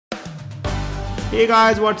Hey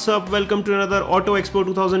guys, what's up? Welcome to another Auto Expo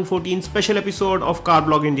 2014 special episode of Car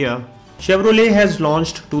Blog India. Chevrolet has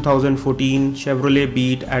launched 2014 Chevrolet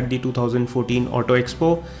Beat at the 2014 Auto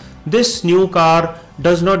Expo. This new car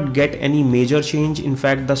does not get any major change. In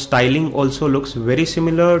fact, the styling also looks very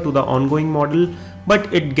similar to the ongoing model,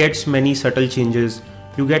 but it gets many subtle changes.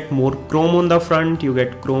 You get more chrome on the front, you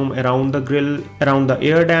get chrome around the grille, around the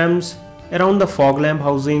air dams, around the fog lamp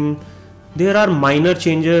housing. There are minor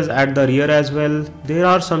changes at the rear as well. There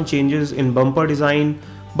are some changes in bumper design,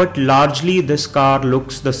 but largely this car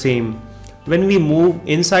looks the same. When we move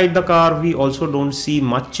inside the car, we also don't see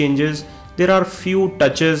much changes. There are few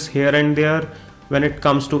touches here and there when it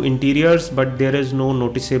comes to interiors, but there is no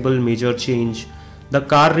noticeable major change. The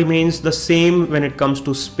car remains the same when it comes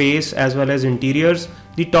to space as well as interiors.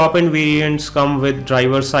 The top end variants come with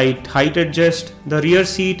driver side height adjust. The rear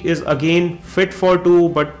seat is again fit for two,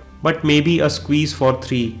 but maybe a squeeze for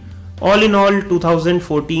 3. All in all,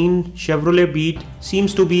 2014 Chevrolet Beat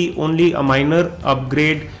seems to be only a minor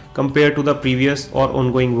upgrade compared to the previous or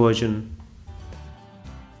ongoing version.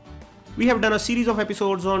 We have done a series of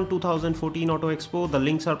episodes on 2014 Auto Expo. The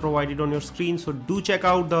links are provided on your screen, so do check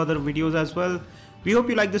out the other videos as well. We hope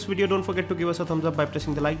you like this video. Don't forget to give us a thumbs up by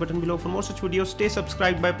pressing the like button below. For more such videos, stay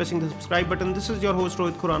subscribed by pressing the subscribe button. This is your host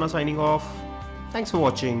Rohit Khurana signing off. Thanks for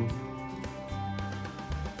watching.